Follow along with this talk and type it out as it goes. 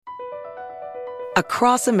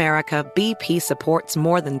Across America, BP supports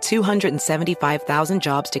more than 275,000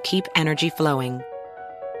 jobs to keep energy flowing.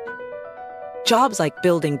 Jobs like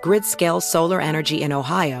building grid-scale solar energy in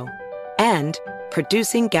Ohio and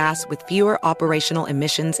producing gas with fewer operational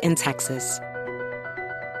emissions in Texas.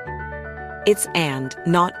 It's and,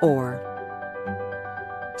 not or.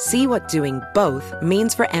 See what doing both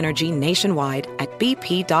means for energy nationwide at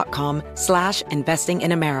bp.com/investing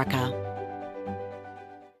in America.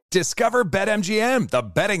 Discover BetMGM, the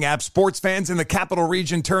betting app sports fans in the capital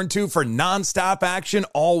region turn to for nonstop action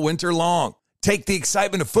all winter long. Take the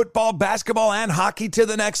excitement of football, basketball, and hockey to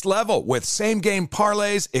the next level with same-game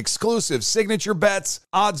parlays, exclusive signature bets,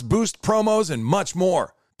 odds boost promos, and much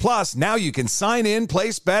more. Plus, now you can sign in,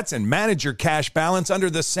 place bets, and manage your cash balance under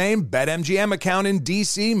the same BetMGM account in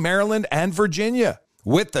D.C., Maryland, and Virginia.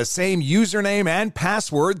 With the same username and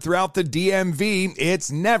password throughout the DMV,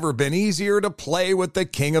 it's never been easier to play with the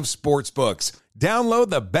king of sportsbooks. Download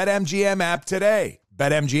the BetMGM app today.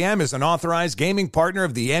 BetMGM is an authorized gaming partner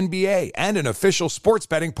of the NBA and an official sports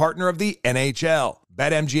betting partner of the NHL.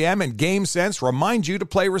 BetMGM and GameSense remind you to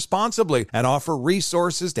play responsibly and offer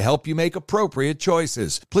resources to help you make appropriate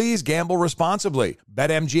choices. Please gamble responsibly.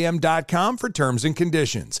 BetMGM.com for terms and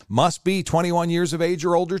conditions. Must be 21 years of age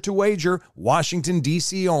or older to wager. Washington,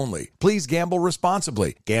 D.C. only. Please gamble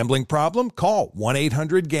responsibly. Gambling problem? Call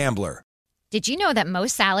 1-800-GAMBLER. Did you know that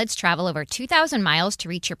most salads travel over 2,000 miles to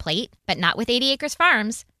reach your plate? But not with 80 Acres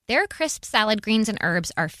Farms. Their crisp salad greens and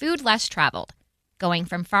herbs are food less traveled, going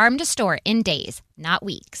from farm to store in days, not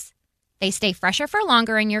weeks. They stay fresher for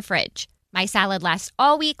longer in your fridge. My salad lasts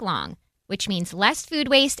all week long, which means less food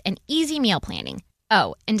waste and easy meal planning.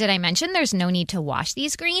 Oh, and did I mention there's no need to wash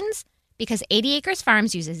these greens? Because 80 Acres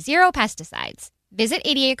Farms uses 0 pesticides. Visit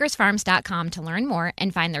 80acresfarms.com to learn more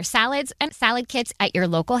and find their salads and salad kits at your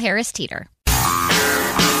local Harris Teeter.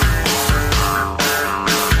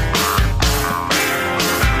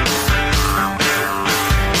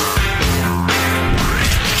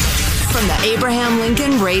 From the Abraham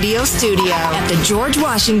Lincoln Radio Studio at the George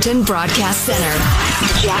Washington Broadcast Center,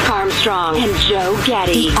 Jack Armstrong and Joe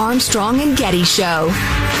Getty. The Armstrong and Getty Show.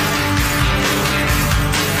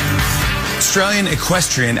 Australian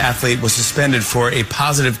equestrian athlete was suspended for a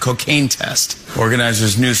positive cocaine test.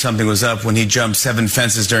 Organizers knew something was up when he jumped 7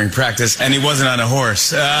 fences during practice, and he wasn't on a horse.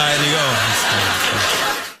 There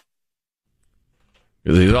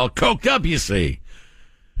you go. He's all coked up, you see.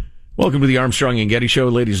 Welcome to the Armstrong and Getty Show,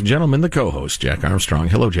 ladies and gentlemen. The co-host, Jack Armstrong.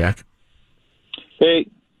 Hello, Jack. Hey,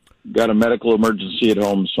 got a medical emergency at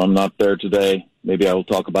home, so I'm not there today. Maybe I will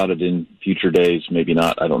talk about it in future days. Maybe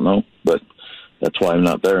not. I don't know, but that's why I'm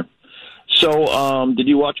not there. So, did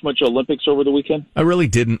you watch much Olympics over the weekend? I really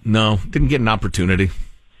didn't. No, didn't get an opportunity.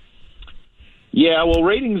 Yeah, well,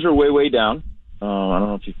 ratings are way down. I don't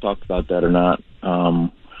know if you've talked about that or not.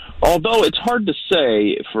 Although it's hard to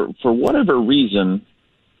say for whatever reason,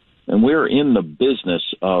 and we're in the business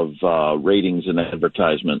of ratings and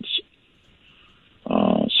advertisements,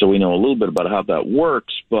 so we know a little bit about how that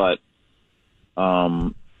works. But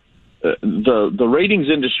the ratings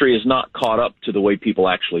industry is not caught up to the way people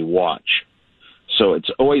actually watch. So it's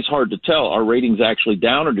always hard to tell, are ratings actually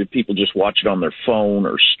down, or do people just watch it on their phone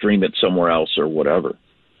or stream it somewhere else or whatever?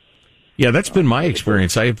 Yeah, that's been my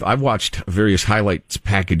experience. I've watched various highlights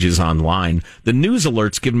packages online. The news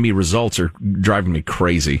alerts giving me results are driving me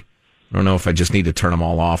crazy. I don't know if I just need to turn them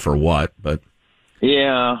all off or what, but...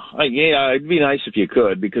 Yeah, it'd be nice if you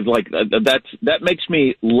could, because that makes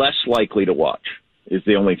me less likely to watch, is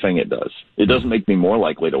the only thing it does. It doesn't make me more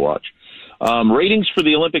likely to watch. Ratings for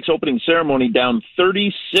the Olympics opening ceremony down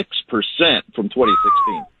 36% from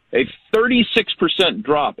 2016. A 36%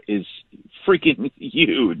 drop is freaking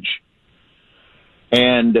huge.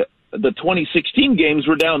 And the 2016 games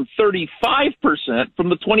were down 35% from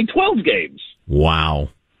the 2012 games. Wow.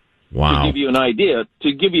 To give you an idea,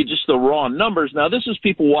 to give you just the raw numbers. Now, this is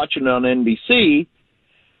people watching on NBC.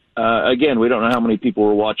 Again, we don't know how many people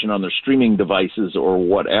were watching on their streaming devices or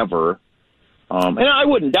whatever. And I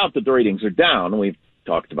wouldn't doubt that the ratings are down. We've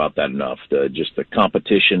talked about that enough. Just the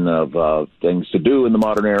competition of things to do in the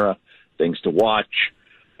modern era, things to watch,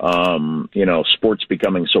 sports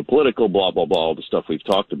becoming so political, blah, blah, blah, all the stuff we've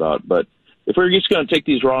talked about. But if we're just going to take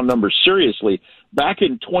these raw numbers seriously, back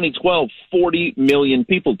in 2012, 40 million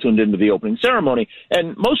people tuned into the opening ceremony.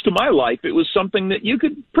 And most of my life, it was something that you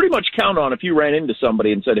could pretty much count on. If you ran into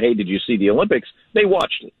somebody and said, hey, did you see the Olympics? They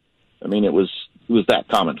watched it. I mean, it was that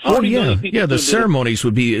common. 40 million people. Yeah, the ceremonies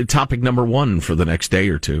would be topic number one for the next day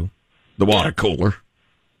or two. The water cooler.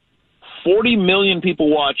 40 million people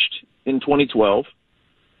watched in 2012.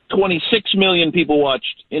 26 million people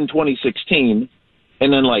watched in 2016.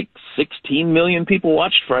 And then like 16 million people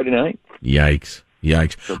watched Friday night. Yikes.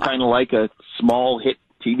 So kind of like a small hit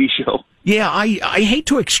TV show. Yeah, I hate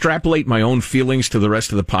to extrapolate my own feelings to the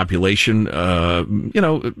rest of the population,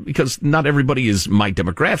 because not everybody is my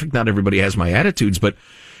demographic, not everybody has my attitudes, but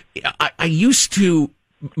I used to,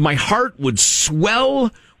 my heart would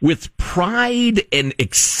swell with pride and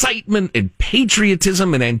excitement and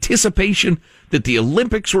patriotism and anticipation that the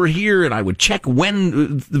Olympics were here, and I would check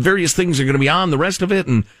when the various things are going to be on, the rest of it,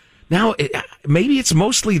 and now maybe it's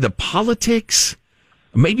mostly the politics.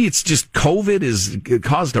 Maybe it's just COVID has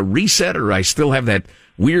caused a reset, or I still have that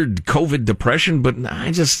weird COVID depression, but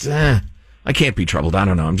I just, I can't be troubled. I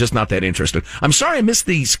don't know. I'm just not that interested. I'm sorry I missed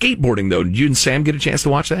the skateboarding, though. Did you and Sam get a chance to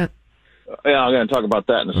watch that? Yeah, I'm going to talk about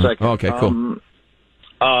that in a second. Okay, cool.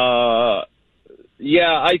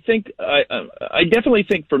 Yeah, I think, I definitely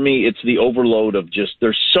think for me it's the overload of just,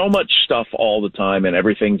 there's so much stuff all the time, and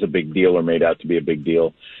everything's a big deal or made out to be a big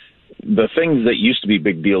deal. The things that used to be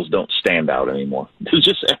big deals don't stand out anymore. There's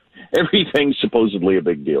just everything's supposedly a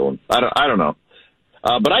big deal. And I don't know.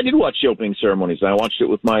 But I did watch the opening ceremonies, and I watched it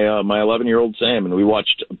with my 11-year-old Sam, and we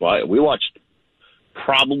watched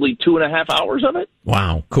probably 2.5 hours of it.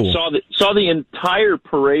 Wow, cool. Saw the entire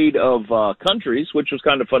parade of countries, which was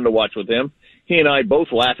kind of fun to watch with him. He and I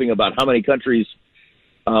both laughing about how many countries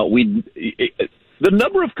the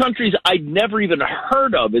number of countries I'd never even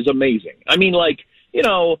heard of is amazing. I mean, like,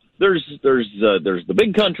 there's the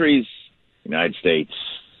big countries, United States,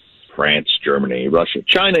 France, Germany, Russia,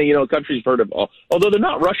 China, countries you've heard of. Although they're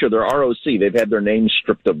not Russia, they're ROC. They've had their names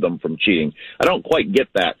stripped of them from cheating. I don't quite get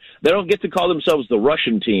that. They don't get to call themselves the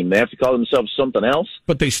Russian team. They have to call themselves something else.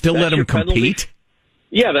 But they still let them compete?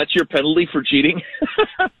 Yeah, that's your penalty for cheating.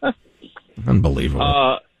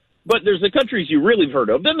 Unbelievable. But there's the countries you really have heard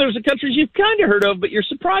of. Then there's the countries you've kind of heard of, but you're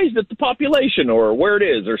surprised at the population or where it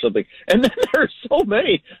is or something. And then there's so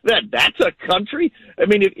many that's a country. I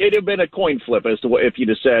mean, it'd have been a coin flip as to what if you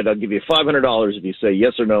just said, I'll give you $500 if you say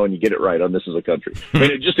yes or no and you get it right on this is a country. I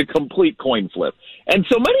mean, it's just a complete coin flip. And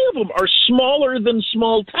so many of them are smaller than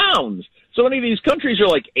small towns. So many of these countries are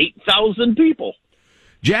like 8,000 people.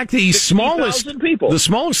 Jack, the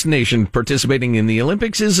smallest nation participating in the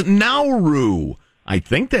Olympics is Nauru. I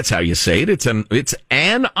think that's how you say it. It's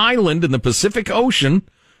an island in the Pacific Ocean,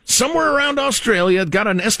 somewhere around Australia. Got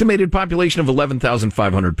an estimated population of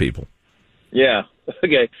 11,500 people. Yeah.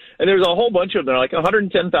 Okay. And there's a whole bunch of them, like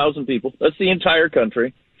 110,000 people. That's the entire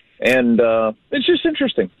country. And it's just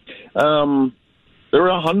interesting. There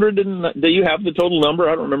were 100 do you have the total number?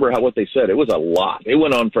 I don't remember what they said. It was a lot. It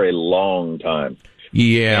went on for a long time.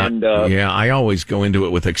 Yeah, I always go into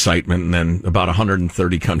it with excitement, and then about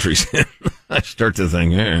 130 countries in, I start to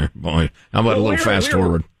think, boy, how about a little fast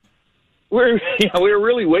forward? We were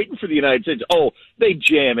really waiting for the United States. Oh, they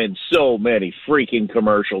jam in so many freaking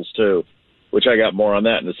commercials, too, which I got more on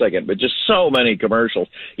that in a second, but just so many commercials.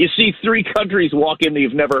 You see 3 countries walk in that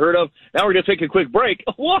you've never heard of. Now we're going to take a quick break.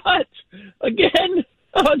 What? Again?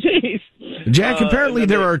 Oh, jeez. Jack, apparently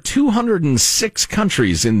there are 206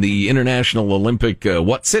 countries in the International Olympic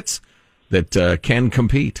whatsits that can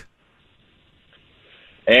compete.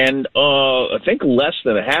 And I think less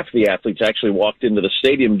than half the athletes actually walked into the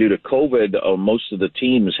stadium due to COVID. Most of the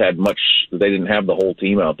teams they didn't have the whole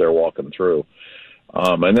team out there walking through.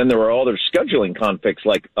 And then there were all their scheduling conflicts,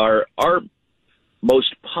 like our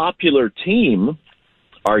most popular team,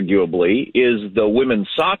 arguably, is the women's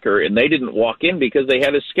soccer, and they didn't walk in because they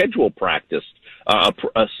had a scheduled practice, a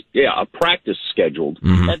practice scheduled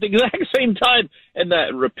at the exact same time. And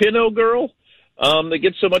that Rapinoe girl that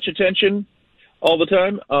gets so much attention all the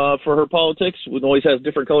time for her politics, who always has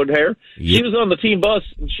different colored hair. Yep. She was on the team bus,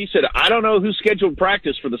 and she said, I don't know who scheduled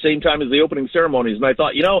practice for the same time as the opening ceremonies. And I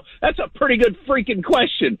thought, that's a pretty good freaking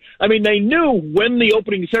question. I mean, they knew when the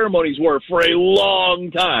opening ceremonies were for a long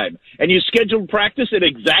time, and you scheduled practice at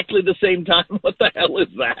exactly the same time. What the hell is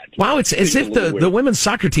that? Wow, it's as if the women's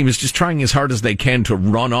soccer team is just trying as hard as they can to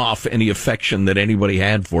run off any affection that anybody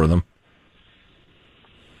had for them.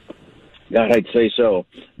 God, I'd say so.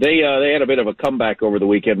 They had a bit of a comeback over the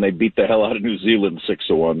weekend. They beat the hell out of New Zealand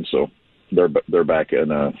 6-1, so they're back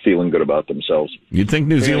and feeling good about themselves. You'd think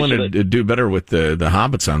New Zealand would do better with the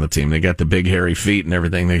hobbits on the team. They got the big hairy feet and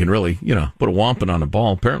everything. They can really, put a wampum on a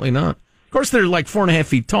ball. Apparently not. Of course, they're like 4.5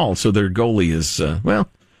 feet tall, so their goalie is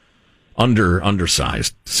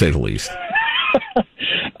undersized, to say the least.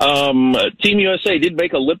 Team USA did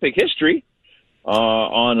make Olympic history.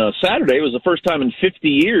 On a Saturday. It was the first time in 50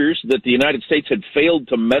 years that the United States had failed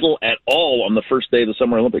to medal at all on the first day of the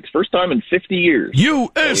Summer Olympics. First time in 50 years.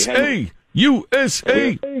 USA!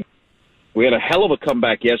 USA! We had a hell of a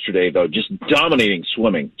comeback yesterday, though, just dominating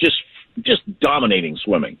swimming. Just just dominating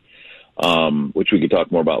swimming, which we could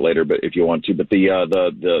talk more about later, but if you want to. But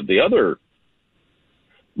the other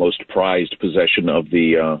most prized possession of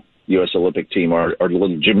the U.S. Olympic team are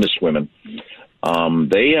little gymnast women.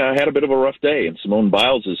 They had a bit of a rough day, and Simone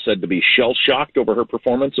Biles is said to be shell-shocked over her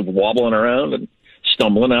performance of wobbling around and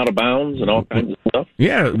stumbling out of bounds and all kinds of stuff.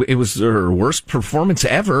 Yeah, it was her worst performance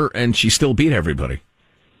ever, and she still beat everybody.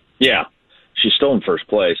 Yeah, she's still in first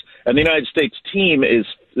place. And the United States team is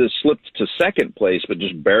slipped to second place, but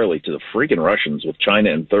just barely to the freaking Russians, with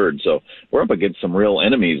China in third. So we're up against some real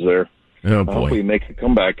enemies there. Oh, boy. I hope we make a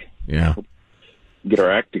comeback. Yeah. Get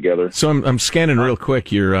our act together. So I'm scanning real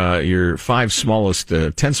quick your 10 smallest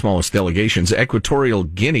delegations. Equatorial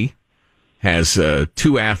Guinea has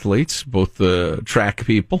 2 athletes, both track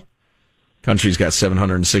people. Country's got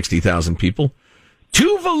 760,000 people.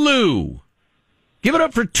 Tuvalu. Give it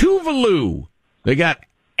up for Tuvalu. They got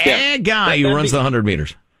a guy who runs the 100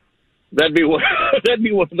 meters. That'd be one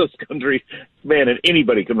of those countries, man, and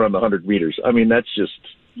anybody can run the 100 meters. I mean, that's just...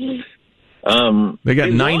 they got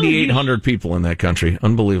 9,800 people in that country.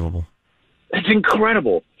 Unbelievable. That's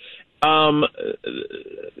incredible.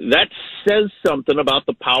 That says something about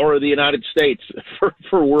the power of the United States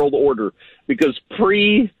for world order, because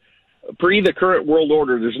pre the current world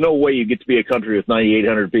order, there's no way you get to be a country with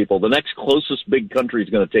 9,800 people. The next closest big country is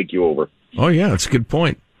going to take you over. Oh, yeah, that's a good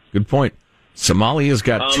point. Good point. Somalia's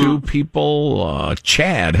got 2 people.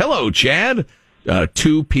 Chad. Hello, Chad.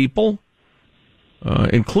 2 people.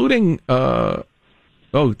 Including,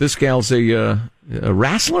 this gal's a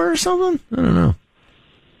wrestler or something? I don't know.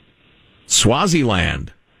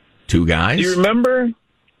 Swaziland, 2 guys. Do you remember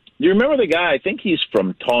the guy? I think he's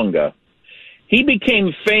from Tonga. He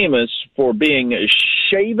became famous for being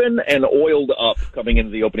shaven and oiled up coming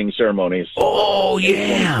into the opening ceremonies. Oh,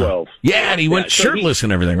 yeah. 2012. Yeah, and he went shirtless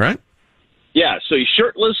and everything, right? Yeah, so he's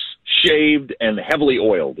shirtless, shaved, and heavily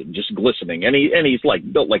oiled, and just glistening, and he's like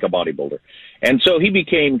built like a bodybuilder, and so he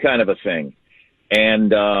became kind of a thing,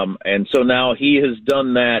 and so now he has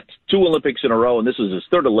done that 2 Olympics in a row, and this is his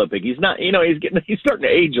 3rd Olympic. He's not, he's starting to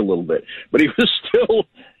age a little bit, but he was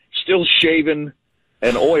still shaven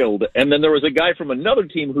and oiled, and then there was a guy from another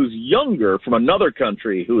team who's younger from another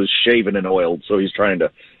country who is shaven and oiled, so he's trying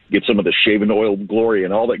to get some of the shaven oiled glory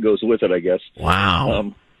and all that goes with it, I guess.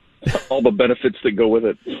 Wow. All the benefits that go with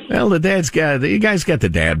it. Well, the guy's got the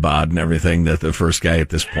dad bod and everything that the first guy at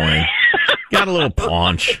this point. Got a little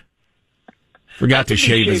paunch. Forgot to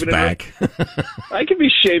shave his back. I can be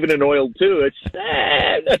shaven and oiled, too.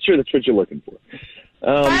 I'm not sure that's what you're looking for.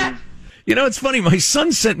 It's funny. My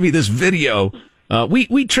son sent me this video.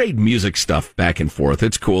 We trade music stuff back and forth.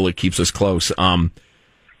 It's cool. It keeps us close.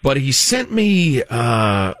 But he sent me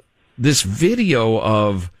this video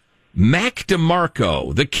of Mac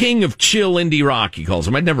DeMarco, the king of chill indie rock, he calls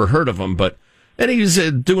him. I'd never heard of him, and he was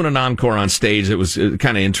doing an encore on stage. It was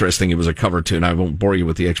kind of interesting. It was a cover tune. I won't bore you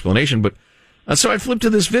with the explanation, but so I flipped to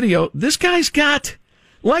this video. This guy's got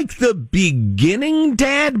like the beginning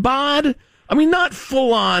dad bod. I mean, not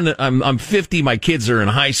full on. I'm 50. My kids are in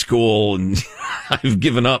high school, and I've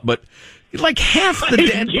given up. But like half the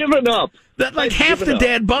dad. Given up. Half the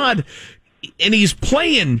dad bod, and he's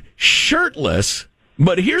playing shirtless.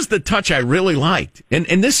 But here's the touch I really liked.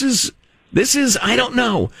 And this is, I don't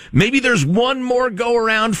know. Maybe there's one more go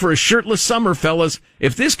around for a shirtless summer, fellas.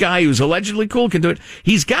 If this guy who's allegedly cool can do it,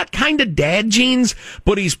 he's got kind of dad jeans,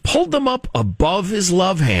 but he's pulled them up above his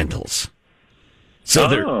love handles.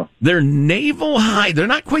 So they're navel high. They're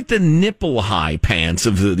not quite the nipple high pants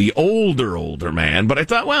of the older man. But I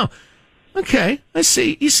thought, wow, okay, I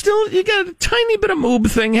see. You got a tiny bit of moob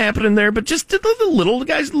thing happening there, but just a little. The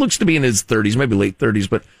guy looks to be in his 30s, maybe late 30s,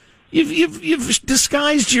 but you've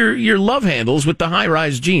disguised your love handles with the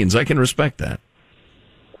high-rise jeans. I can respect that.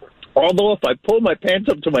 Although if I pull my pants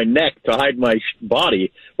up to my neck to hide my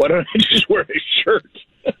body, why don't I just wear a shirt?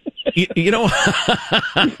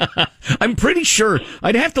 I'm pretty sure.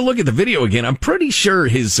 I'd have to look at the video again. I'm pretty sure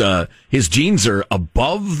his jeans are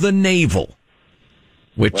above the navel.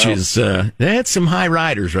 Which is, that's some high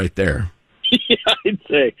riders right there. Yeah, I'd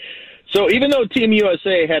say. So even though Team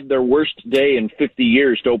USA had their worst day in 50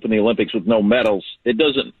 years to open the Olympics with no medals, it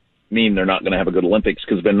doesn't mean they're not going to have a good Olympics,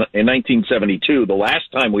 because in 1972, the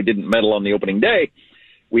last time we didn't medal on the opening day,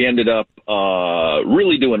 we ended up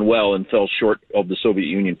really doing well and fell short of the Soviet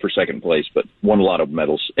Union for second place, but won a lot of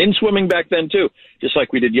medals. In swimming back then, too, just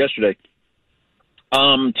like we did yesterday.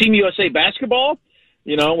 Team USA basketball,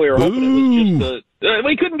 we were hoping it was just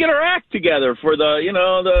we couldn't get our act together for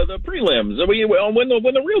the prelims.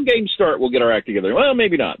 When the real games start, we'll get our act together. Well,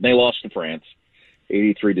 maybe not. They lost to France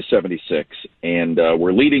 83-76, and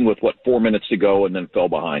we're leading with 4 minutes to go, and then fell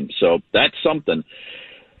behind. So that's something.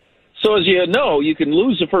 So as you know, you can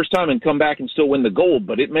lose the first time and come back and still win the gold,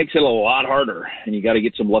 but it makes it a lot harder, and you got to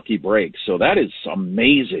get some lucky breaks. So that is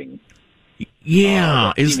amazing.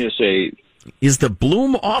 Yeah, is the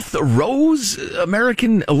bloom off the rose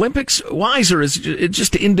American Olympics wise, or is it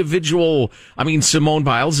just individual? I mean, Simone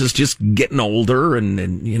Biles is just getting older,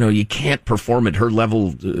 and you can't perform at her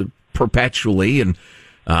level perpetually. And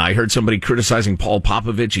I heard somebody criticizing Paul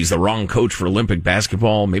Popovich. He's the wrong coach for Olympic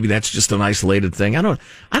basketball. Maybe that's just an isolated thing. I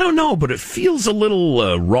don't know, but it feels a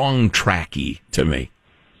little wrong tracky to me.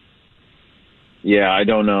 Yeah, I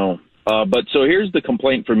don't know. But so here's the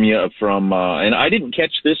complaint from and I didn't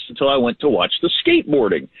catch this until I went to watch the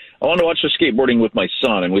skateboarding. I want to watch the skateboarding with my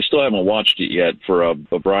son, and we still haven't watched it yet for a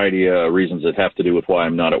variety of reasons that have to do with why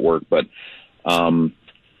I'm not at work. But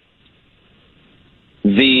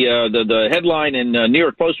the headline in New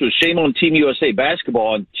York Post was "Shame on Team USA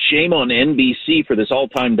basketball and shame on NBC for this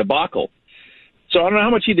all-time debacle." So I don't know how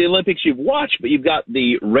much of the Olympics you've watched, but you've got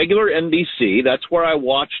the regular NBC. That's where I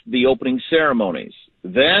watched the opening ceremonies.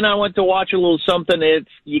 Then I went to watch a little something.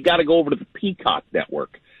 You got to go over to the Peacock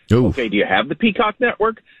Network. Ooh. Okay, do you have the Peacock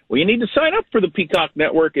Network? Well, you need to sign up for the Peacock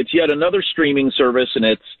Network. It's yet another streaming service, and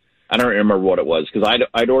I don't remember what it was because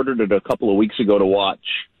I'd ordered it a couple of weeks ago to watch.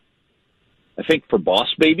 I think for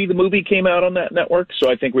Boss Baby, the movie came out on that network,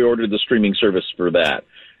 so I think we ordered the streaming service for that.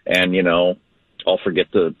 And, I'll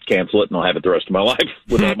forget to cancel it, and I'll have it the rest of my life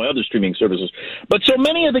with all my other streaming services. But so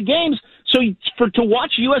many of the games, to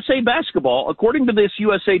watch USA basketball, according to this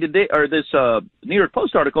USA Today or this New York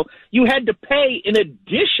Post article, you had to pay in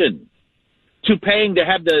addition to paying to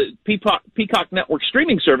have the Peacock Network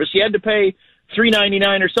streaming service. You had to pay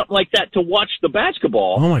 $3.99 or something like that to watch the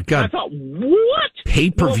basketball. Oh my God! And I thought, what?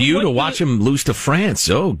 Pay-per-view to watch him lose to France?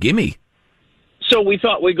 Oh, gimme! So we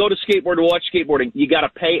thought we'd go to skateboard to watch skateboarding. You got to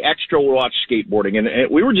pay extra to watch skateboarding,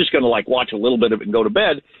 and we were just going to watch a little bit of it and go to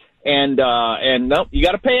bed. And no, you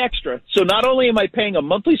got to pay extra. So not only am I paying a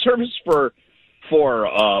monthly service for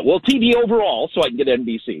TV overall, so I can get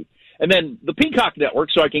NBC, and then the Peacock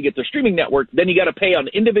Network, so I can get the streaming network. Then you got to pay on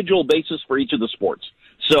an individual basis for each of the sports.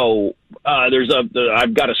 So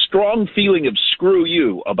I've got a strong feeling of screw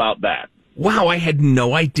you about that. Wow, I had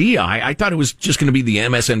no idea. I thought it was just going to be the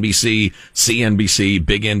MSNBC, CNBC,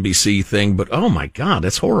 big NBC thing, but oh my God,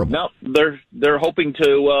 that's horrible. No, they're hoping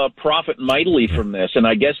to profit mightily from this, and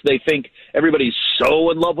I guess they think everybody's so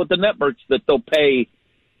in love with the networks that they'll pay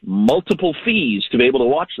multiple fees to be able to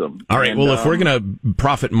watch them. All right, well, if we're going to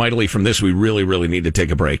profit mightily from this, we really, really need to take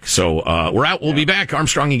a break. So we're out. We'll be back.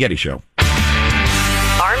 Armstrong and Getty Show.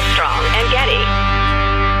 Armstrong and Getty.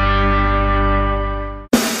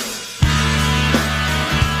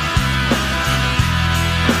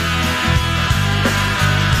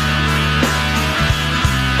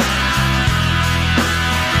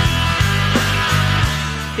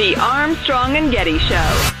 The Armstrong and Getty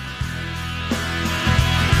Show.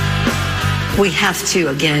 We have to,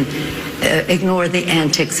 again, ignore the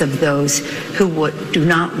antics of those who do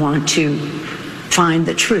not want to find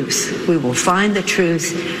the truth. We will find the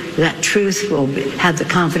truth. That truth will have the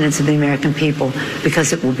confidence of the American people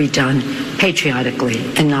because it will be done patriotically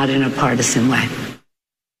and not in a partisan way.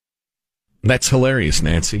 That's hilarious,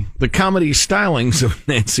 Nancy. The comedy stylings of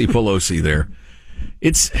Nancy Pelosi there.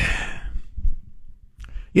 It's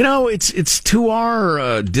to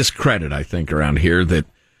our discredit, I think, around here that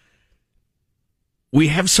we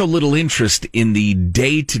have so little interest in the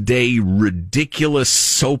day-to-day ridiculous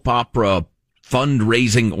soap opera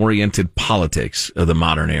fundraising-oriented politics of the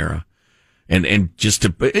modern era. And just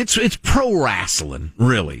it's pro wrestling,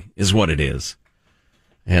 really, is what it is.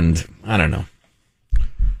 And I don't know.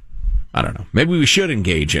 Maybe we should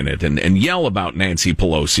engage in it and yell about Nancy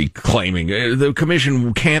Pelosi claiming the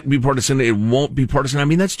commission can't be partisan. It won't be partisan. I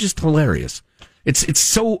mean, that's just hilarious. It's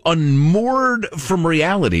so unmoored from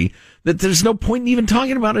reality that there's no point in even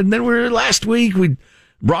talking about it. And then last week we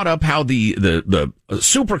brought up how the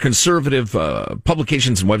super conservative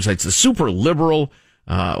publications and websites, the super liberal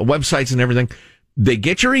websites and everything, they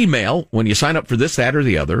get your email when you sign up for this, that, or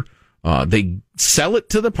the other. They sell it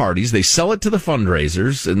to the parties, they sell it to the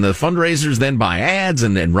fundraisers, and the fundraisers then buy ads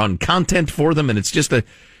and run content for them, and it's just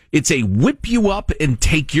it's a whip you up and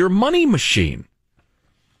take your money machine.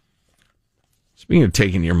 Speaking of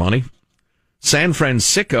taking your money, San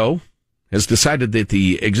Francisco has decided that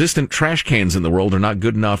the existent trash cans in the world are not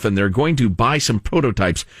good enough, and they're going to buy some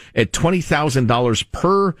prototypes at $20,000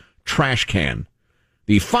 per trash can.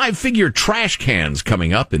 The 5-figure trash cans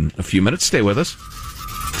coming up in a few minutes. Stay with us.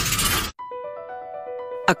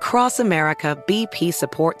 Across America, BP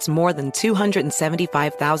supports more than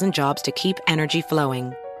 275,000 jobs to keep energy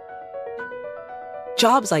flowing.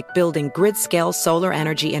 Jobs like building grid-scale solar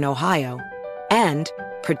energy in Ohio and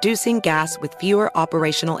producing gas with fewer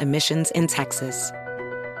operational emissions in Texas.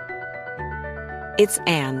 It's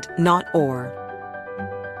and, not or.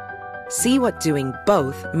 See what doing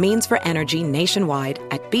both means for energy nationwide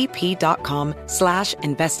at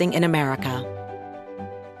bp.com/investing in America.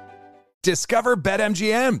 Discover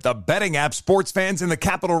BetMGM, the betting app sports fans in the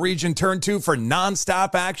capital region turn to for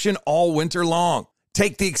nonstop action all winter long.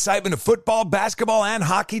 Take the excitement of football, basketball, and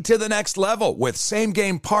hockey to the next level with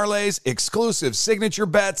same-game parlays, exclusive signature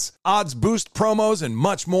bets, odds boost promos, and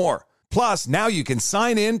much more. Plus, now you can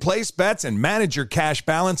sign in, place bets, and manage your cash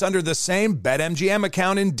balance under the same BetMGM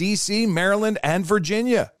account in D.C., Maryland, and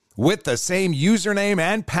Virginia. With the same username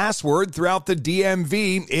and password throughout the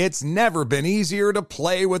DMV, it's never been easier to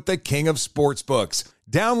play with the king of sportsbooks.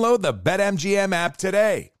 Download the BetMGM app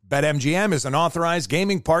today. BetMGM is an authorized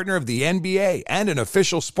gaming partner of the NBA and an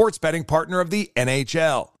official sports betting partner of the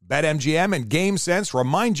NHL. BetMGM and GameSense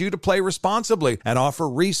remind you to play responsibly and offer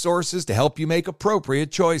resources to help you make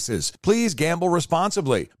appropriate choices. Please gamble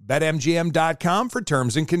responsibly. BetMGM.com for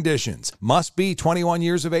terms and conditions. Must be 21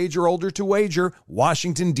 years of age or older to wager.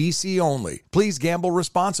 Washington, D.C. only. Please gamble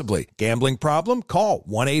responsibly. Gambling problem? Call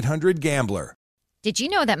 1-800-GAMBLER. Did you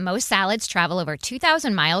know that most salads travel over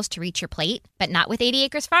 2,000 miles to reach your plate? But not with 80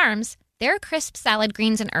 Acres Farms. Their crisp salad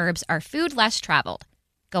greens and herbs are food less traveled,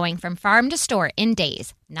 going from farm to store in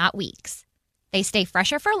days, not weeks. They stay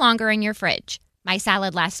fresher for longer in your fridge. My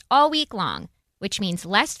salad lasts all week long, which means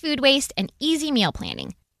less food waste and easy meal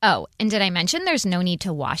planning. Oh, and did I mention there's no need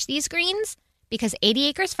to wash these greens? Because 80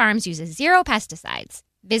 Acres Farms uses 0 pesticides.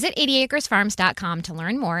 Visit 80acresfarms.com to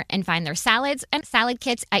learn more and find their salads and salad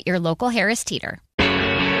kits at your local Harris Teeter.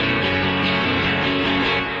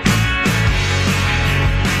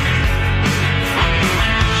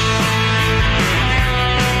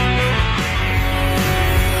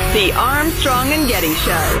 The Armstrong and Getty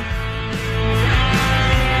Show.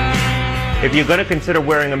 If you're going to consider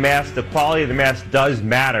wearing a mask, the quality of the mask does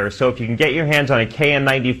matter. So if you can get your hands on a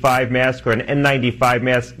KN95 mask or an N95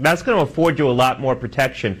 mask, that's going to afford you a lot more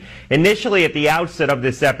protection. Initially, at the outset of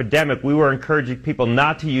this epidemic, we were encouraging people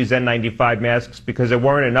not to use N95 masks because there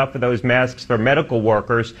weren't enough of those masks for medical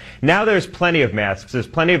workers. Now there's plenty of masks. There's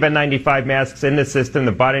plenty of N95 masks in the system.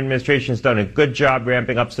 The Biden administration has done a good job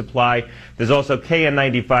ramping up supply. There's also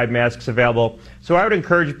KN95 masks available. So I would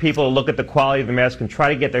encourage people to look at the quality of the mask and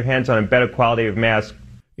try to get their hands on a better quality of mask.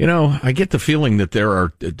 You know, I get the feeling that there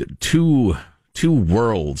are two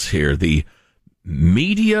worlds here. The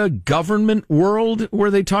media government world where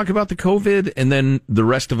they talk about the COVID, and then the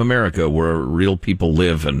rest of America where real people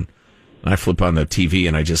live. And I flip on the TV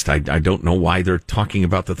and I don't know why they're talking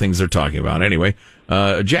about the things they're talking about. Anyway,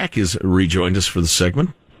 Jack has rejoined us for the segment.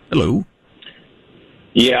 Hello.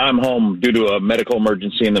 Yeah, I'm home due to a medical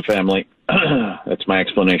emergency in the family. That's my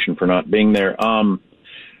explanation for not being there.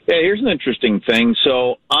 Yeah, here's an interesting thing.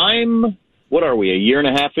 So what are we, a year and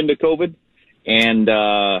a half into COVID? And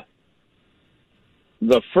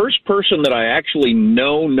the first person that I actually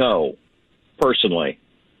know personally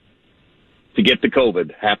to get the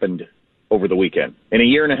COVID happened over the weekend in a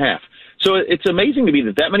year and a half. So it's amazing to me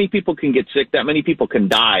that many people can get sick, that many people can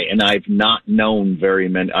die, and I've not known very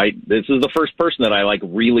many. This is the first person that I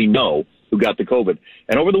really know who got the COVID.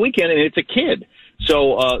 And over the weekend, and it's a kid.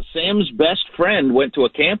 So Sam's best friend went to a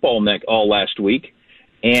camp all last week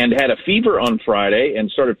and had a fever on Friday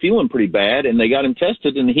and started feeling pretty bad, and they got him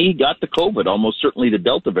tested, and he got the COVID, almost certainly the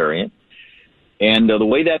Delta variant. And the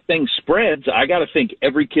way that thing spreads, I got to think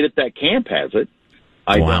every kid at that camp has it.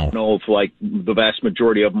 I don't know if the vast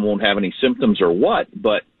majority of them won't have any symptoms or what,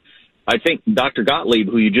 but I think Dr. Gottlieb,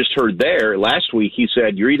 who you just heard there last week, he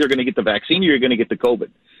said, you're either going to get the vaccine or you're going to get the COVID.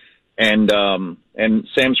 And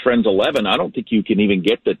Sam's friend's 11. I don't think you can even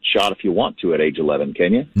get the shot if you want to at age 11,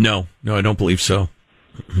 can you? No, I don't believe so.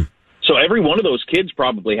 So every one of those kids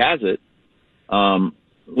probably has it.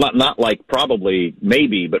 Not like probably,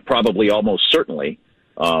 maybe, but probably almost certainly,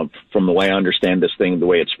 from the way I understand this thing, the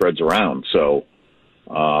way it spreads around. So,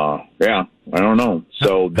 yeah, I don't know.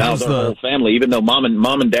 So now the whole family, even though mom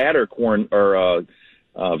and dad are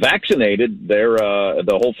vaccinated,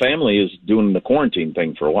 the whole family is doing the quarantine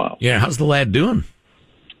thing for a while. Yeah, how's the lad doing?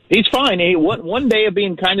 He's fine. He one day of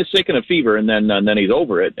being kind of sick and a fever, and then he's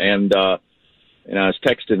over it. And I was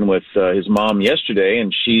texting with his mom yesterday,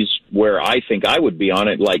 and she's where I think I would be on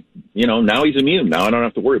it. Now he's immune. Now I don't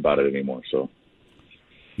have to worry about it anymore. So.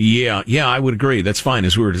 Yeah, I would agree. That's fine.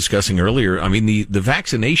 As we were discussing earlier, I mean, the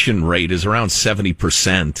vaccination rate is around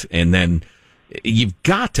 70%, and then you've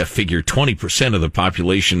got to figure 20% of the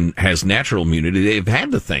population has natural immunity. They've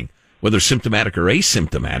had the thing, whether symptomatic or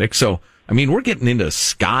asymptomatic. So, I mean, we're getting into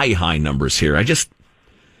sky high numbers here.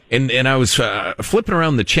 And I was flipping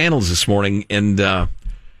around the channels this morning, and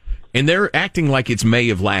they're acting like it's May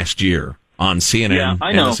of last year on CNN,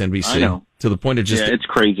 MSNBC, I know. to the point of just it's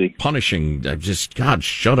crazy, punishing. God,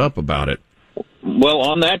 shut up about it. Well,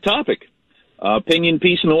 on that topic, opinion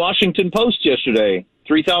piece in the Washington Post yesterday,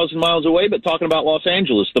 3,000 miles away, but talking about Los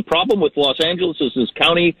Angeles. The problem with Los Angeles is this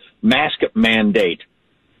county mask mandate.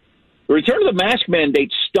 The return of the mask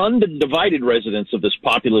mandate stunned and divided residents of this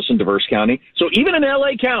populous and diverse county. So even in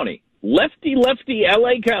L.A. County, lefty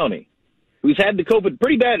L.A. County, who's had the COVID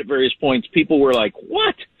pretty bad at various points, people were like,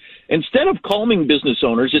 what? Instead of calming business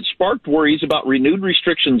owners, it sparked worries about renewed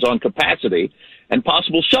restrictions on capacity and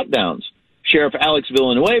possible shutdowns. Sheriff Alex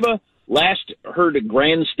Villanueva, last heard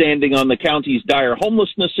grandstanding on the county's dire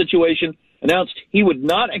homelessness situation, announced he would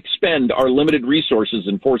not expend our limited resources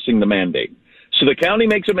enforcing the mandate. So the county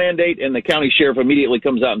makes a mandate, and the county sheriff immediately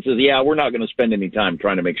comes out and says, yeah, we're not going to spend any time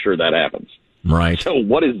trying to make sure that happens. Right. So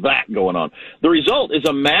what is that going on? The result is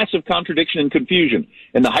a massive contradiction and confusion.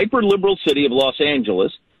 In the hyper-liberal city of Los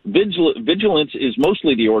Angeles, vigilance is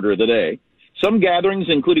mostly the order of the day. Some gatherings,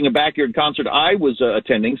 including a backyard concert I was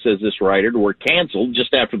attending, says this writer, were canceled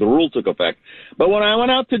just after the rule took effect. But when I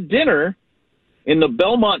went out to dinner in the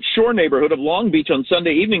Belmont Shore neighborhood of Long Beach on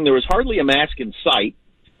Sunday evening, there was hardly a mask in sight.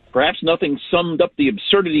 Perhaps nothing summed up the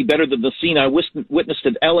absurdity better than the scene I witnessed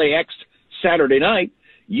at LAX Saturday night.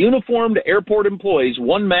 Uniformed airport employees,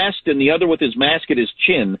 one masked and the other with his mask at his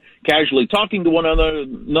chin, casually talking to one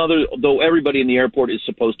another, though everybody in the airport is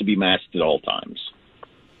supposed to be masked at all times.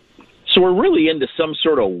 So we're really into some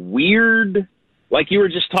sort of weird, like you were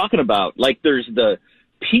just talking about, like there's the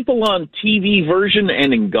people on TV version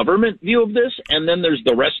and in government view of this, and then there's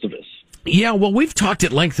the rest of us. Yeah, well, we've talked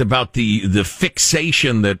at length about the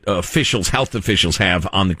fixation that health officials have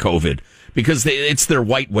on the COVID, because it's their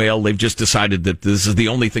white whale. They've just decided that this is the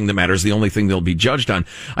only thing that matters, the only thing they'll be judged on.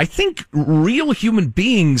 I think real human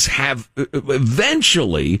beings have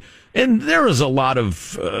eventually, and there is a lot of,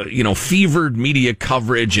 fevered media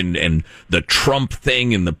coverage and the Trump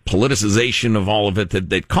thing and the politicization of all of it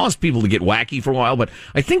that caused people to get wacky for a while. But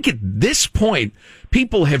I think at this point,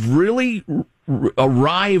 people have really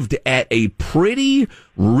arrived at a pretty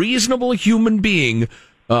reasonable human being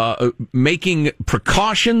making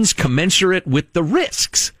precautions commensurate with the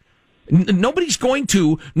risks. No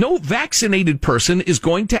vaccinated person is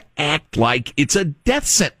going to act like it's a death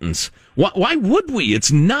sentence. Why would we?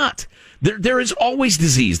 It's not. There is always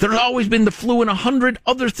disease. There's always been the flu and 100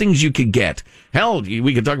 other things you could get. Hell,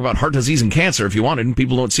 we could talk about heart disease and cancer if you wanted, and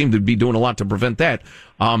people don't seem to be doing a lot to prevent that.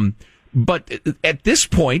 But at this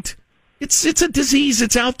point, it's a disease.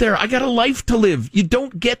 It's out there. I got a life to live. You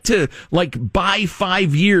don't get to buy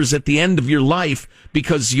 5 years at the end of your life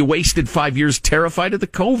because you wasted 5 years terrified of the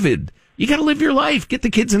COVID. You got to live your life, get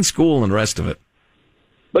the kids in school and the rest of it.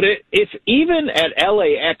 But if even at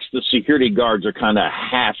LAX the security guards are kind of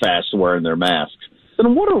half-assed wearing their masks,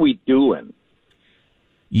 then what are we doing?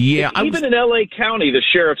 Yeah, even in L.A. County, the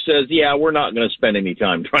sheriff says, yeah, we're not going to spend any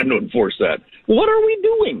time trying to enforce that. What are we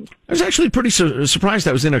doing? I was actually pretty surprised.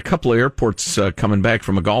 I was in a couple of airports coming back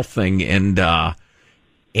from a golf thing, and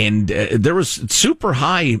there was super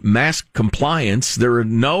high mask compliance. There were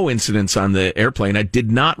no incidents on the airplane. I did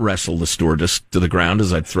not wrestle the stewardess to the ground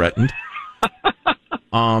as I'd threatened.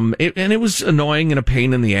 And it was annoying and a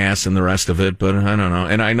pain in the ass and the rest of it, but I don't know.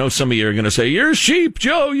 And I know some of you are going to say, you're a sheep,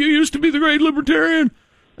 Joe. You used to be the great libertarian.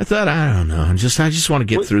 I thought, I don't know. I just want to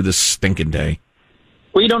get through this stinking day.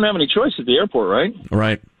 Well, you don't have any choice at the airport, right?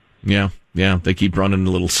 Right. Yeah. They keep running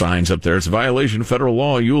little signs up there. It's a violation of federal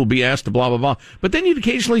law. You will be asked to blah, blah, blah. But then you'd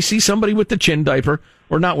occasionally see somebody with the chin diaper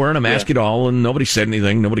or not wearing a mask at all, and nobody said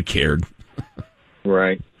anything. Nobody cared.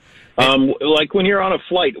 Right. Like when you're on a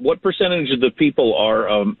flight, what percentage of the people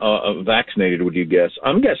are vaccinated, would you guess?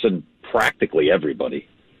 I'm guessing practically everybody.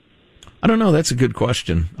 I don't know. That's a good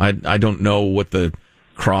question. I don't know what the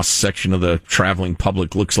cross-section of the traveling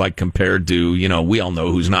public looks like compared to, we all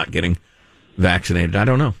know who's not getting vaccinated. I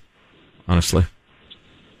don't know, honestly.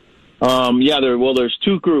 There's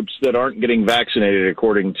two groups that aren't getting vaccinated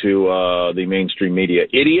according to the mainstream media: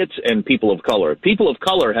 idiots and people of color. People of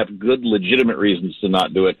color have good, legitimate reasons to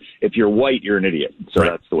not do it. If you're white, you're an idiot. So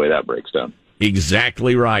That's the way that breaks down.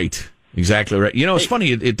 Exactly right. It's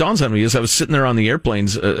funny. It dawns on me as I was sitting there on the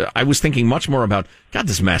airplanes, I was thinking much more about, God,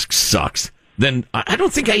 this mask sucks. Then I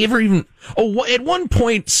don't think I ever even. At one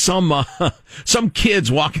point, some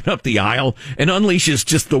kid's walking up the aisle and unleashes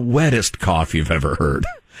just the wettest cough you've ever heard.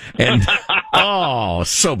 And Oh,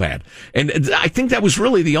 so bad. And I think that was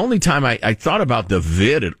really the only time I thought about the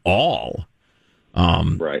vid at all.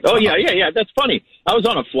 Right. Oh, yeah. That's funny. I was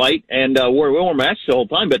on a flight and we wore masks the whole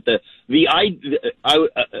time, but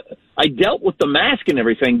I dealt with the mask and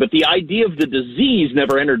everything, but the idea of the disease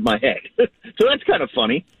never entered my head. So that's kind of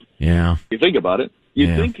funny. Yeah. You think about it.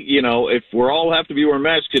 You'd think, if we're all have to be wearing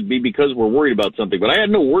masks, it'd be because we're worried about something. But I had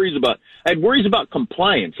worries about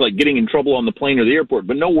compliance, like getting in trouble on the plane or the airport,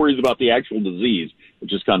 but no worries about the actual disease,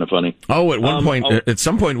 which is kind of funny. Oh, at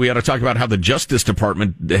some point, we ought to talk about how the Justice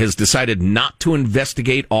Department has decided not to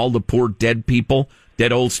investigate all the poor dead people,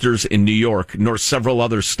 dead oldsters in New York, nor several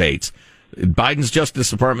other states. Biden's Justice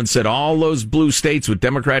Department said all those blue states with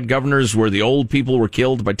Democrat governors where the old people were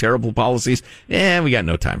killed by terrible policies, we got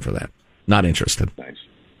no time for that. Not interested. Nice.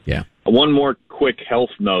 Yeah. One more quick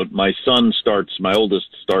health note. My oldest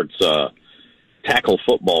starts tackle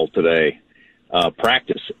football today,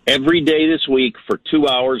 practice every day this week for 2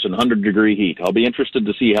 hours in 100-degree heat. I'll be interested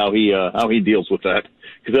to see how he deals with that,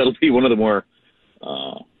 because that'll be one of the more,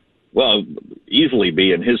 easily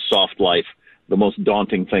be in his soft life, the most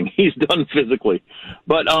daunting thing he's done physically.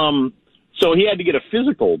 But so he had to get a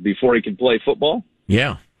physical before he could play football.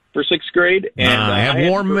 Yeah. For sixth grade. And I have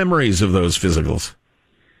warm memories of those physicals.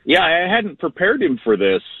 Yeah, I hadn't prepared him for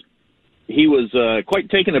this. He was quite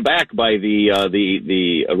taken aback by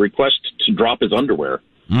the request to drop his underwear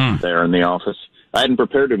there in the office. I hadn't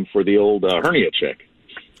prepared him for the old hernia check.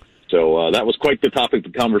 So that was quite the topic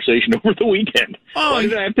of conversation over the weekend. Oh, why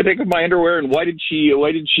did I have to take off my underwear, and why did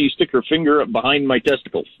she stick her finger up behind my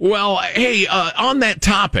testicles? Well, hey, on that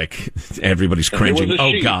topic, everybody's cringing.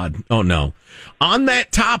 Oh, God. Oh, no. On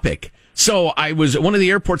that topic, so I was at one of the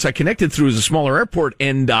airports I connected through is a smaller airport,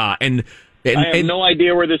 and I have no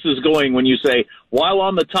idea where this is going when you say, while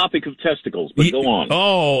on the topic of testicles, but go on.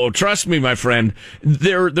 Oh, trust me, my friend.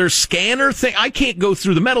 Their scanner thing, I can't go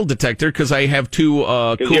through the metal detector because I have two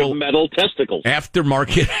cool metal testicles.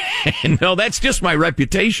 Aftermarket. No, that's just my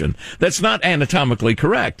reputation. That's not anatomically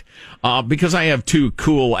correct because I have two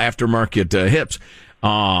cool aftermarket hips,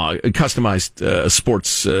 customized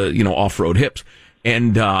sports, off-road hips.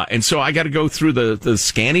 And so I got to go through the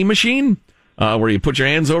scanning machine. Where you put your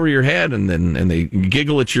hands over your head and they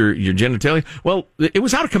giggle at your genitalia. Well, it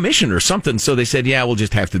was out of commission or something, so they said, yeah, we'll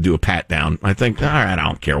just have to do a pat down. I think, all right, I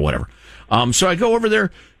don't care, whatever. So I go over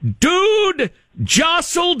there. Dude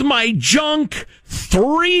jostled my junk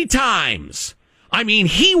 3 times. I mean,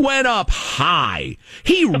 he went up high.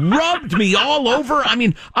 He rubbed me all over. I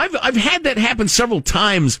mean, I've had that happen several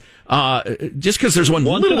times, just because there's one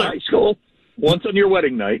once little in high school, once on your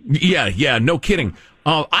wedding night. Yeah, no kidding.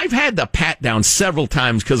 I've had the pat down several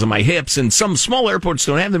times because of my hips, and some small airports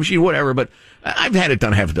don't have the machine, whatever, but I've had it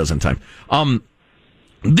done half a dozen times.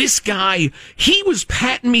 This guy, he was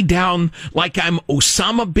patting me down like I'm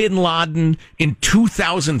Osama bin Laden in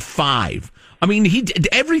 2005. I mean, he did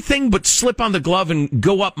everything but slip on the glove and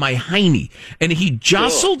go up my hiney. And he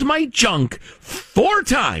jostled my junk 4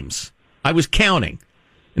 times. I was counting.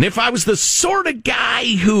 And if I was the sort of guy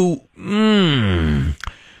who,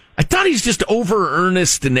 I thought he's just over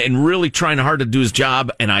earnest and really trying hard to do his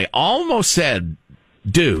job. And I almost said,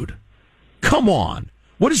 dude, come on.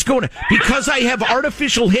 What is going on? Because I have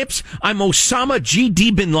artificial hips, I'm Osama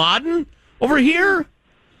G.D. bin Laden over here?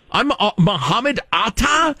 I'm Muhammad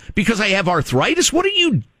Atta because I have arthritis? What are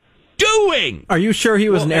you doing? Are you sure he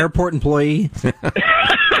was an airport employee?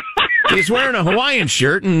 He's wearing a Hawaiian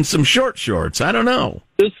shirt and some short shorts. I don't know.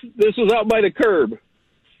 This was out by the curb.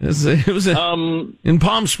 It was in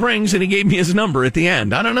Palm Springs, and he gave me his number at the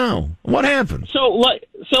end. I don't know what happened. So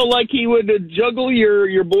like he would juggle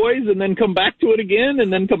your boys and then come back to it again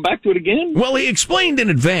and then come back to it again. Well, he explained in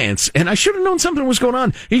advance, and I should have known something was going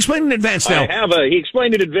on. He explained in advance. Now he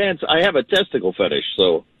explained in advance. I have a testicle fetish,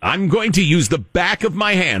 so I'm going to use the back of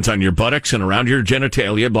my hands on your buttocks and around your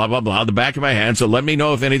genitalia. Blah blah blah. The back of my hands. So let me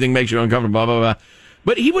know if anything makes you uncomfortable. Blah blah blah.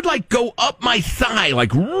 But he would go up my thigh,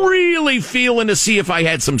 really feeling to see if I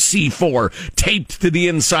had some C4 taped to the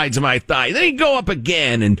insides of my thigh. Then he'd go up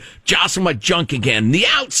again and jostle my junk again, the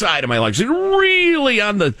outside of my legs, really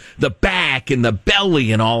on the back and the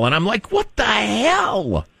belly and all. And I'm like, what the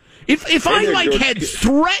hell? If I had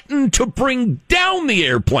threatened to bring down the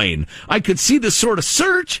airplane, I could see this sort of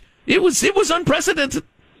surge. It was unprecedented.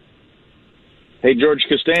 Hey, George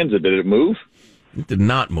Costanza, did it move? It did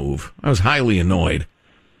not move. I was highly annoyed.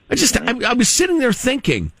 I was sitting there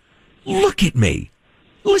thinking, look at me.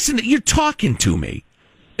 Listen, you're talking to me.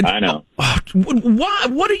 I know.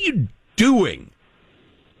 What are you doing?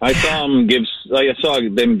 I saw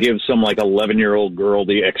them give some 11-year-old girl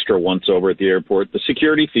the extra once over at the airport. The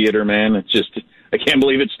security theater, man, it's just I can't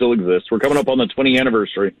believe it still exists. We're coming up on the 20th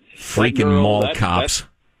anniversary. Freaking mall cops.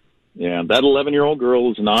 Yeah, that 11-year-old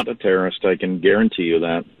girl is not a terrorist. I can guarantee you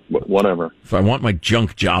that. Whatever. If I want my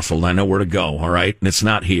junk jostled, I know where to go, all right? And it's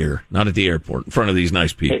not here, not at the airport, in front of these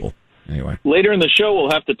nice people. Hey, anyway. Later in the show,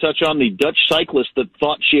 we'll have to touch on the Dutch cyclist that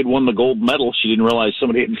thought she had won the gold medal. She didn't realize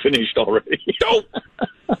somebody had finished already.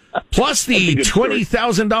 Plus the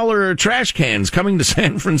 $20,000 trash cans coming to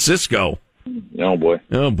San Francisco. Oh, boy.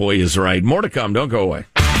 Oh, boy is right. More to come. Don't go away.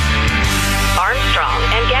 Armstrong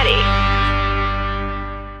and Getty.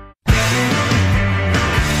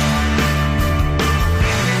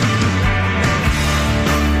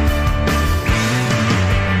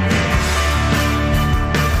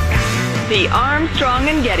 The Armstrong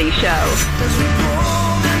and Getty Show.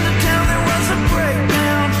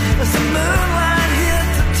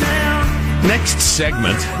 Next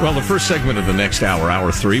segment, well, the first segment of the next hour,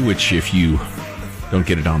 hour 3, which if you don't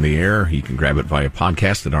get it on the air, you can grab it via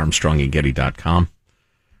podcast at armstrongandgetty.com.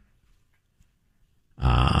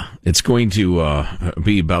 It's going to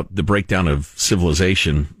be about the breakdown of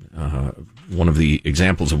civilization, one of the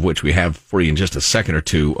examples of which we have for you in just a second or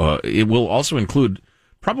two. It will also include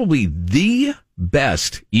probably the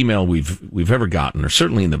best email we've ever gotten, or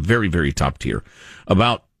certainly in the very, very top tier,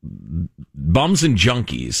 about bums and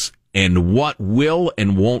junkies and what will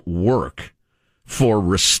and won't work for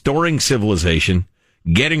restoring civilization,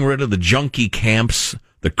 getting rid of the junkie camps,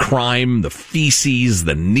 the crime, the feces,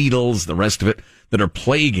 the needles, the rest of it that are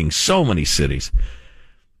plaguing so many cities.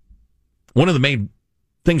 One of the main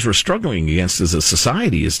things we're struggling against as a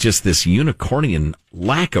society is just this unicornian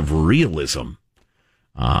lack of realism.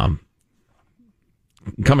 Coming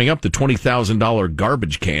up, the $20,000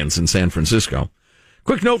 garbage cans in San Francisco.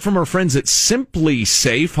 Quick note from our friends at Simply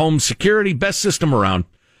Safe Home Security, best system around.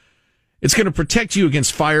 It's going to protect you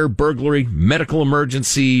against fire, burglary, medical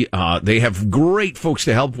emergency. They have great folks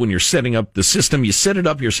to help when you're setting up the system. You set it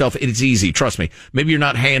up yourself. It's easy. Trust me. Maybe you're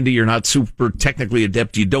not handy. You're not super technically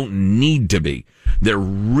adept. You don't need to be. They're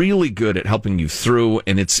really good at helping you through.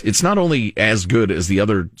 And it's not only as good as the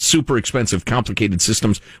other super expensive, complicated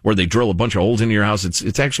systems where they drill a bunch of holes into your house.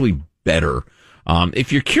 It's actually better.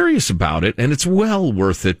 If you're curious about it, and it's well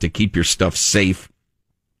worth it to keep your stuff safe,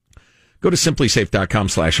 go to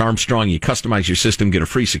simplysafe.com/Armstrong. You customize your system, get a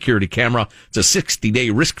free security camera. It's a 60-day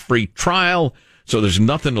risk-free trial, so there's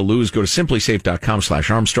nothing to lose. Go to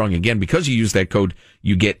simplysafe.com/Armstrong. Again, because you use that code,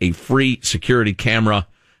 you get a free security camera.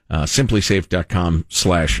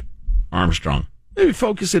 Simplysafe.com/Armstrong. Maybe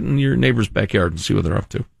focus it in your neighbor's backyard and see what they're up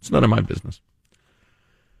to. It's none of my business.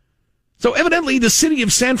 So evidently the city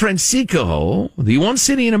of San Francisco, the one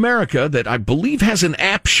city in America that I believe has an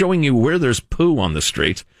app showing you where there's poo on the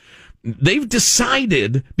streets, they've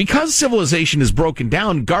decided, because civilization is broken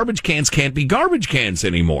down, garbage cans can't be garbage cans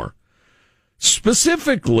anymore.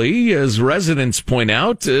 Specifically, as residents point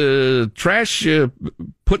out, trash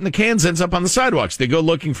put in the cans ends up on the sidewalks. They go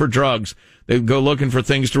looking for drugs. They go looking for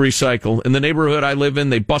things to recycle. In the neighborhood I live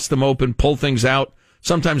in, they bust them open, pull things out.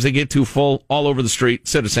 Sometimes they get too full all over the street,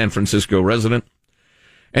 said a San Francisco resident.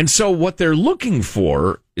 And so what they're looking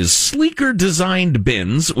for is sleeker designed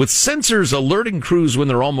bins with sensors alerting crews when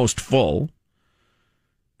they're almost full,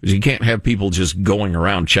 because you can't have people just going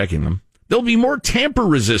around checking them. They'll be more tamper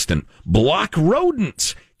resistant, block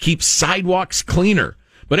rodents, keep sidewalks cleaner.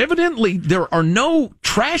 But evidently there are no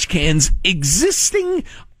trash cans existing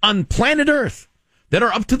on planet Earth that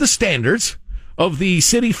are up to the standards of the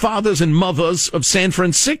city fathers and mothers of San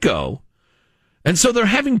Francisco. And so they're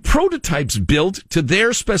having prototypes built to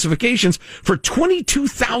their specifications for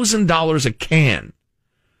 $22,000 a can.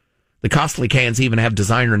 The costly cans even have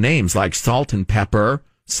designer names like Salt and Pepper,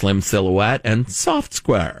 Slim Silhouette, and Soft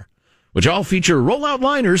Square, which all feature rollout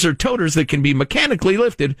liners or toters that can be mechanically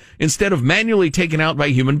lifted instead of manually taken out by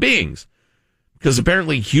human beings. Because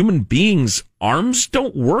apparently human beings' arms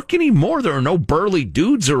don't work anymore. There are no burly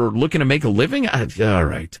dudes who are looking to make a living. All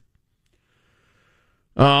right.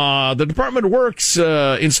 The Department of Works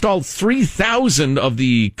installed 3,000 of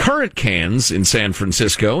the current cans in San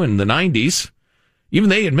Francisco in the 90s. Even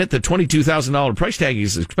they admit the $22,000 price tag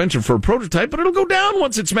is expensive for a prototype, but it'll go down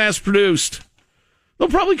once it's mass-produced. They'll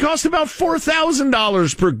probably cost about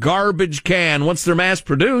 $4,000 per garbage can once they're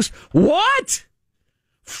mass-produced. What?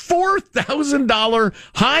 $4,000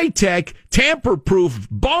 high-tech, tamper-proof,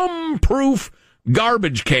 bomb-proof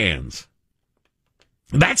garbage cans.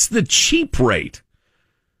 That's the cheap rate.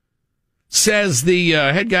 Says the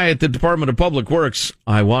head guy at the Department of Public Works,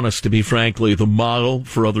 I want us to be, frankly, the model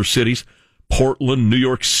for other cities, Portland, New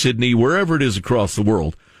York, Sydney, wherever it is across the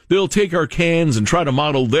world, they'll take our cans and try to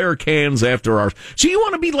model their cans after ours. So you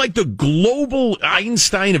want to be like the global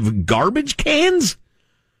Einstein of garbage cans?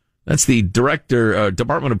 That's the director,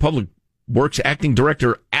 Department of Public Works Acting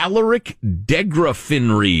Director, Alaric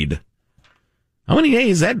Degrafinreid. How many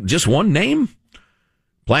names? Is that just one name?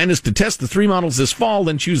 Plan is to test the 3 models this fall,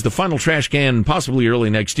 then choose the final trash can possibly early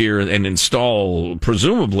next year and install,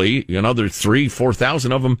 presumably, another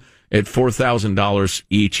 4,000 of them at $4,000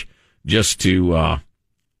 each just to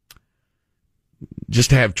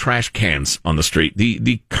have trash cans on the street.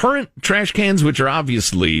 The current trash cans, which are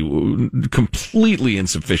obviously completely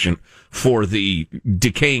insufficient for the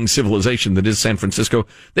decaying civilization that is San Francisco,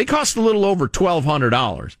 they cost a little over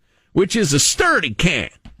 $1,200, which is a sturdy can.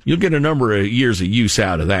 You'll get a number of years of use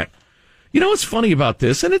out of that. You know what's funny about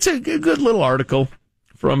this? And it's a good little article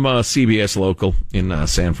from CBS Local in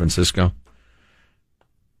San Francisco.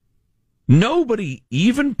 Nobody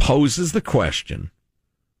even poses the question,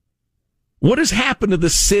 what has happened to the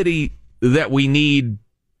city that we need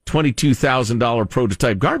 $22,000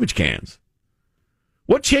 prototype garbage cans?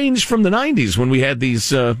 What changed from the 90s when we had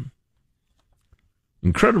these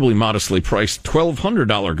incredibly modestly priced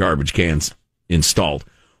 $1,200 garbage cans installed?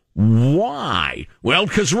 Why? Well,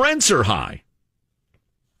 because rents are high.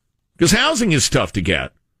 Because housing is tough to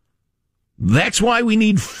get. That's why we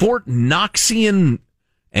need Fort Knoxian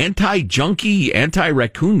anti-junkie,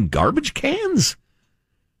 anti-raccoon garbage cans?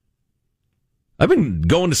 I've been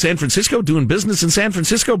going to San Francisco, doing business in San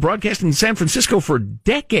Francisco, broadcasting in San Francisco for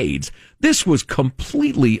decades. This was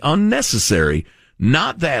completely unnecessary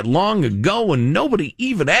not that long ago, and nobody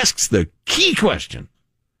even asks the key question.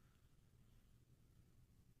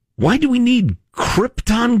 Why do we need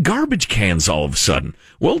Krypton garbage cans all of a sudden?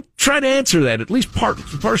 We'll try to answer that, at least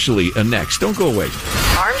partially, next. Don't go away.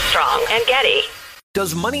 Armstrong and Getty.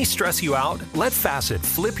 Does money stress you out? Let Facet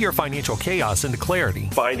flip your financial chaos into clarity.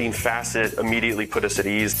 Finding Facet immediately put us at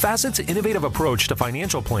ease. Facet's innovative approach to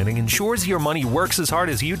financial planning ensures your money works as hard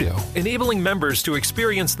as you do, enabling members to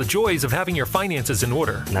experience the joys of having your finances in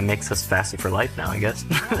order. And that makes us Facet for life now, I guess.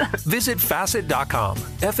 Visit Facet.com,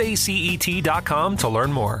 FACET.com to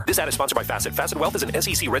learn more. This ad is sponsored by Facet. Facet Wealth is an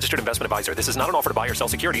SEC registered investment advisor. This is not an offer to buy or sell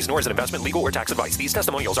securities, nor is it investment, legal, or tax advice. These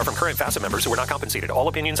testimonials are from current Facet members who are not compensated. All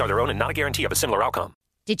opinions are their own and not a guarantee of a similar outcome.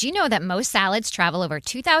 Did you know that most salads travel over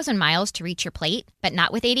 2,000 miles to reach your plate? But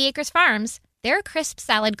not with 80 Acres Farms. Their crisp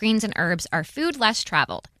salad greens and herbs are food less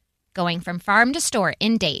traveled, going from farm to store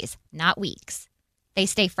in days, not weeks. They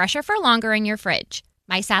stay fresher for longer in your fridge.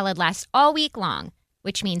 My salad lasts all week long,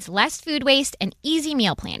 which means less food waste and easy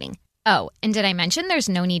meal planning. Oh, and did I mention there's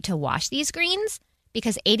no need to wash these greens?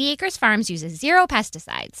 Because 80 Acres Farms uses 0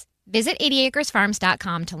 pesticides. Visit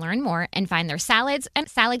 80acresfarms.com to learn more and find their salads and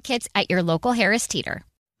salad kits at your local Harris Teeter.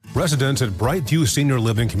 Residents at Brightview Senior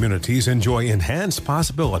Living Communities enjoy enhanced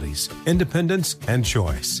possibilities, independence, and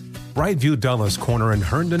choice. Brightview Dulles Corner in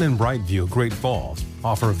Herndon and Brightview, Great Falls,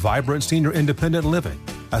 offer vibrant senior independent living,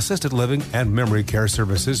 assisted living, and memory care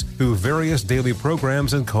services through various daily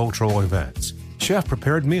programs and cultural events.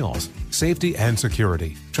 Chef-prepared meals, safety and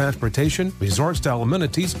security, transportation, resort-style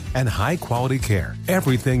amenities, and high-quality care.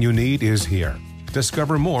 Everything you need is here.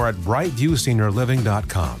 Discover more at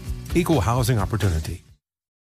brightviewseniorliving.com. Equal housing opportunity.